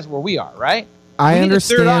 I think that's where we are, right? I We need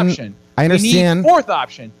understand. a third option. I understand. We need a fourth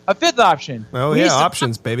option, a fifth option. Oh We need yeah, some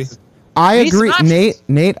options, baby. I Need some agree, options.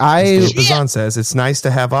 Nate. As Bazan says, it's nice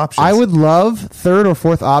to have options. I would love third or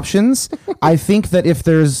fourth options. I think that if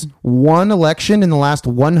there's one election in the last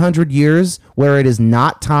 100 years where it is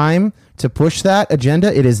not time to push that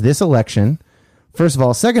agenda, it is this election. First of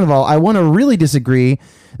all. Second of all, I want to really disagree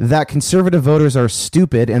that conservative voters are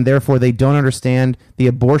stupid and therefore they don't understand the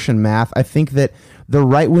abortion math. I think that the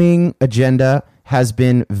right-wing agenda has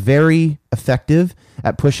been very effective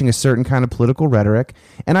at pushing a certain kind of political rhetoric.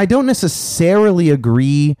 And I don't necessarily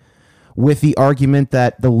agree with the argument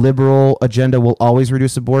that the liberal agenda will always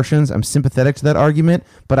reduce abortions. I'm sympathetic to that argument,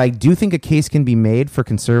 but I do think a case can be made for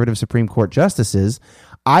conservative Supreme Court justices.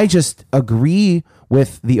 I just agree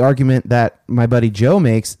with the argument that my buddy Joe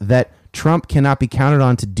makes that Trump cannot be counted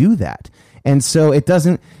on to do that. And so it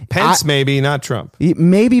doesn't... Pence, maybe, not Trump.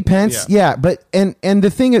 Maybe Pence, yeah. But and the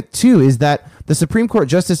thing too is that the Supreme Court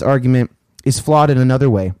justice argument is flawed in another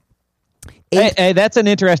way. Hey, that's an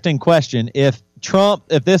interesting question. If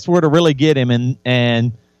this were to really get him,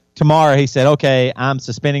 and tomorrow he said, "Okay, I'm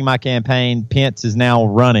suspending my campaign. Pence is now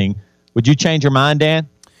running," would you change your mind, Dan?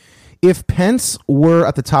 If Pence were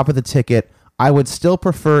at the top of the ticket, I would still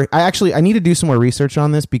prefer. I need to do some more research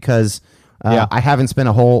on this because I haven't spent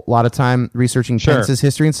a whole lot of time researching Pence's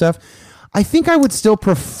history and stuff. I think I would still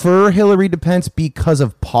prefer Hillary to Pence because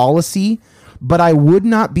of policy, but I would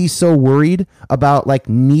not be so worried about like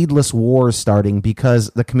needless wars starting because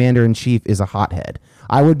the commander in chief is a hothead.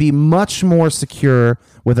 I would be much more secure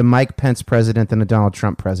with a Mike Pence president than a Donald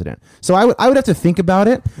Trump president. So I would have to think about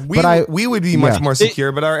it. We would be much more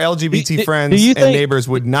secure, but our LGBT friends and neighbors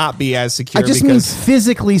would not be as secure. I just mean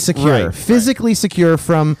physically secure. Right, physically secure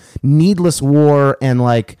from needless war and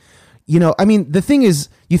like, I mean, the thing is,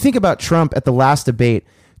 you think about Trump at the last debate,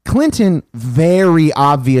 Clinton very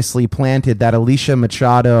obviously planted that Alicia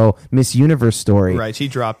Machado Miss Universe story. Right, she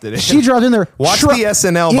dropped it in. She dropped in there. Watch the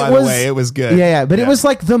SNL, by the way. It was good. Yeah, but it was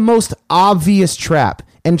like the most obvious trap.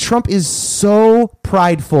 And Trump is so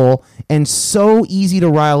prideful and so easy to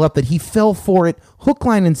rile up that he fell for it hook,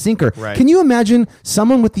 line, and sinker. Right. Can you imagine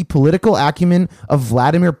someone with the political acumen of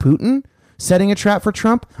Vladimir Putin setting a trap for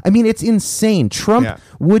Trump? I mean, it's insane. Trump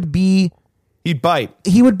would be... He'd bite.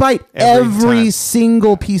 He would bite every time.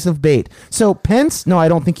 single piece of bait. So Pence, no, I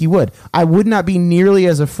don't think he would. I would not be nearly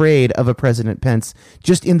as afraid of a President Pence,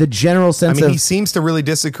 just in the general sense of... he seems to really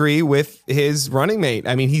disagree with his running mate.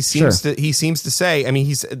 I mean, he seems to say,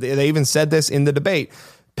 they even said this in the debate.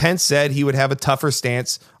 Pence said he would have a tougher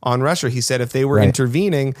stance on Russia. He said if they were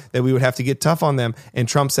intervening, that we would have to get tough on them. And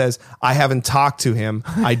Trump says, I haven't talked to him.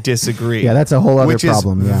 I disagree. Yeah, that's a whole other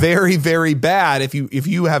problem. Which is very, very bad if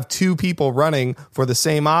you have two people running for the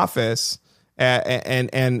same office and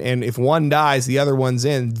if one dies, the other one's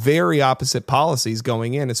in. Very opposite policies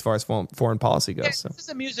going in as far as foreign policy goes. Yeah, this is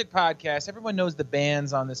a music podcast. Everyone knows the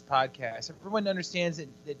bands on this podcast. Everyone understands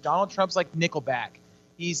that Donald Trump's like Nickelback.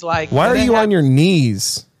 He's like, why are you on your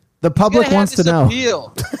knees? The public wants to know.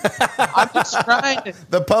 I'm just trying to.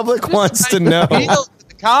 The public wants to know.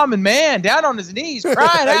 The common man down on his knees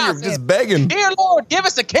crying out. You're just begging. Dear Lord, give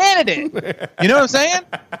us a candidate. You know what I'm saying?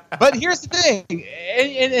 But here's the thing.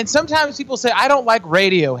 And sometimes people say, I don't like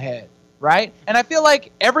Radiohead, right? And I feel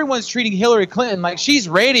like everyone's treating Hillary Clinton like she's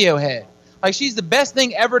Radiohead. Like she's the best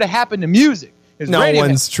thing ever to happen to music. No Radiohead.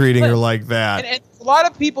 One's treating her like that. And a lot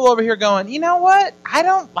of people over here going, you know what? I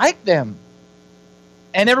don't like them.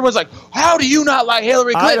 And everyone's like, how do you not like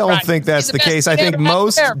Hillary Clinton? I don't think that's the case. I think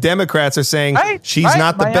most Democrats are saying she's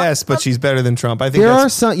not the best, but she's better than Trump. I think there are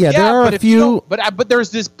some. Yeah, there are a few. But there's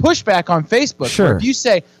this pushback on Facebook. Sure. If you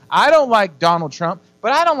say, I don't like Donald Trump,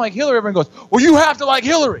 but I don't like Hillary, everyone goes, well, you have to like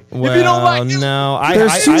Hillary. Well, if you don't like Hillary. No, I have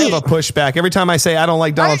a pushback. Every time I say I don't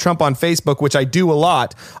like Donald Trump on Facebook, which I do a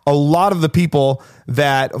lot of the people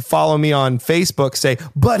that follow me on Facebook say,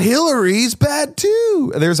 but Hillary's bad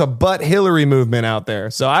too. There's a but Hillary movement out there.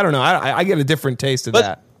 So I don't know. I get a different taste of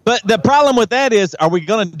that. But the problem with that is, are we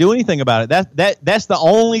going to do anything about it? That's the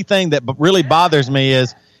only thing that really bothers me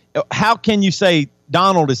is how can you say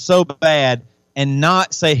Donald is so bad and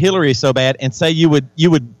not say Hillary is so bad and say you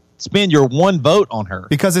would spend your one vote on her?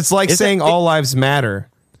 Because it's like saying all lives matter.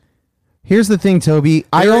 Here's the thing, Toby.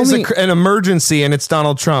 There is an emergency, and it's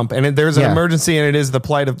Donald Trump, and there's an Yeah. emergency, and it is the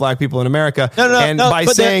plight of black people in America. No, and by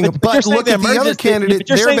but saying, you're but saying look at the other emergency- candidate, but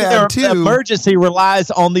you're they're saying bad the too. emergency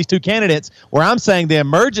relies on these two candidates, where I'm saying the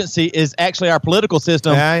emergency is actually our political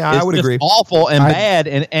system. Yeah, I is would just agree. awful and I- bad,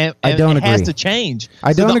 and I don't it has agree. to change.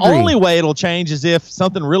 I don't so the agree. only way it'll change is if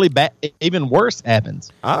something really bad, even worse,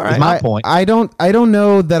 happens. All right. Is my point. I don't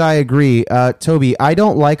know that I agree, Toby. I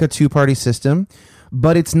don't like a two-party system,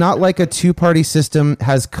 but it's not like a two-party system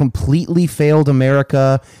has completely failed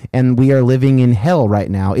America and we are living in hell right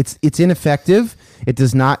now. It's ineffective. It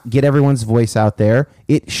does not get everyone's voice out there.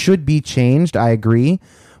 It should be changed. I agree.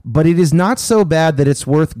 But it is not so bad that it's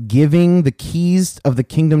worth giving the keys of the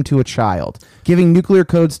kingdom to a child, giving nuclear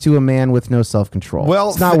codes to a man with no self-control. Well,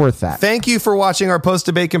 it's not worth that. Thank you for watching our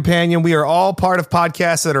post-debate companion. We are all part of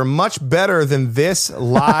podcasts that are much better than this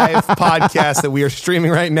live podcast that we are streaming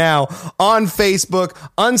right now on Facebook.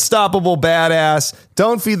 Unstoppable Badass,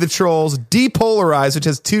 Don't Feed the Trolls, Depolarize, which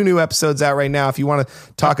has 2 new episodes out right now if you want to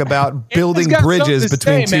talk about building got bridges something to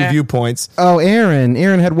between say, two man. viewpoints. Oh, Aaron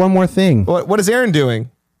had one more thing. What is Aaron doing?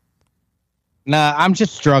 Nah, I'm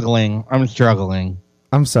just struggling. I'm struggling.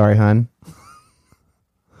 I'm sorry, hon.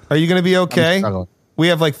 Are you going to be okay? struggling. We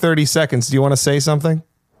have like 30 seconds. Do you want to say something?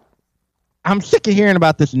 I'm sick of hearing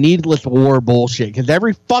about this needless war bullshit because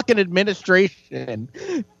every fucking administration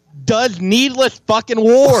does needless fucking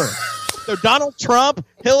war. So Donald Trump,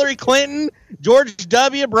 Hillary Clinton, George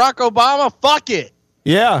W., Barack Obama, fuck it.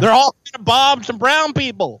 Yeah. They're all gonna bomb some brown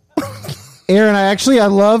people. Aaron, I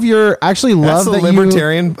love That's that the you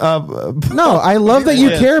libertarian. No, I love that you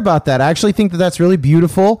care about that. I actually think that that's really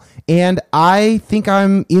beautiful, and I think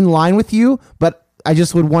I'm in line with you, but I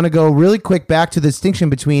just would want to go really quick back to the distinction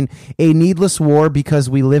between a needless war because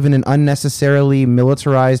we live in an unnecessarily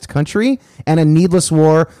militarized country and a needless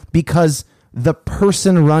war because the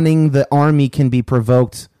person running the army can be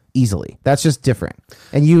provoked easily. That's just different.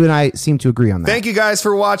 And you and I seem to agree on that. Thank you guys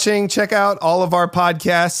for watching. Check out all of our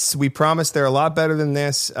podcasts. We promise they're a lot better than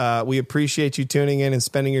this. We appreciate you tuning in and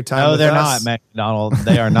spending your time No, with they're us. not, McDonald.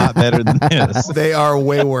 They are not better than this. They are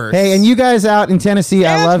way worse. Hey, and you guys out in Tennessee,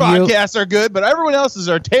 I love you. Podcasts are good, but everyone else's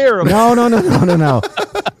are terrible. No.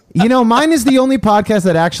 You know, mine is the only podcast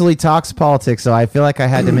that actually talks politics, so I feel like I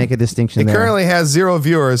had to make a distinction It there. currently has 0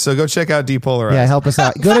 viewers, so go check out Depolarize. Yeah, help us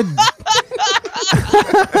out. Go to.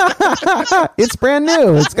 It's brand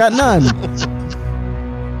new. It's got none.